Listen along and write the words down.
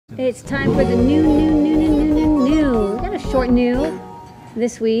It's time for the new. We got a short new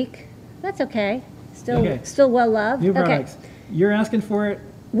this week. That's okay. Still well loved. New products. Okay. You're asking for it.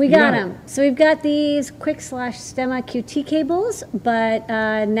 We got them. So we've got these Quick/Stemma QT cables, but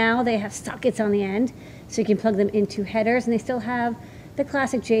now they have sockets on the end, so you can plug them into headers, and they still have the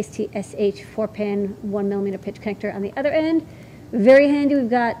classic JST SH 4-pin 1mm pitch connector on the other end. Very handy. We've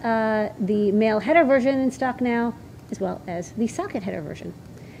got the male header version in stock now, as well as the socket header version.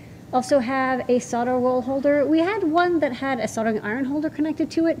 Also have a solder roll holder. We had one that had a soldering iron holder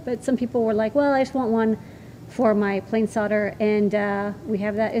connected to it, but some people were like, well, I just want one for my plain solder, and we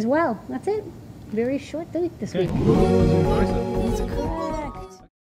have that as well. That's it. Very short week this week.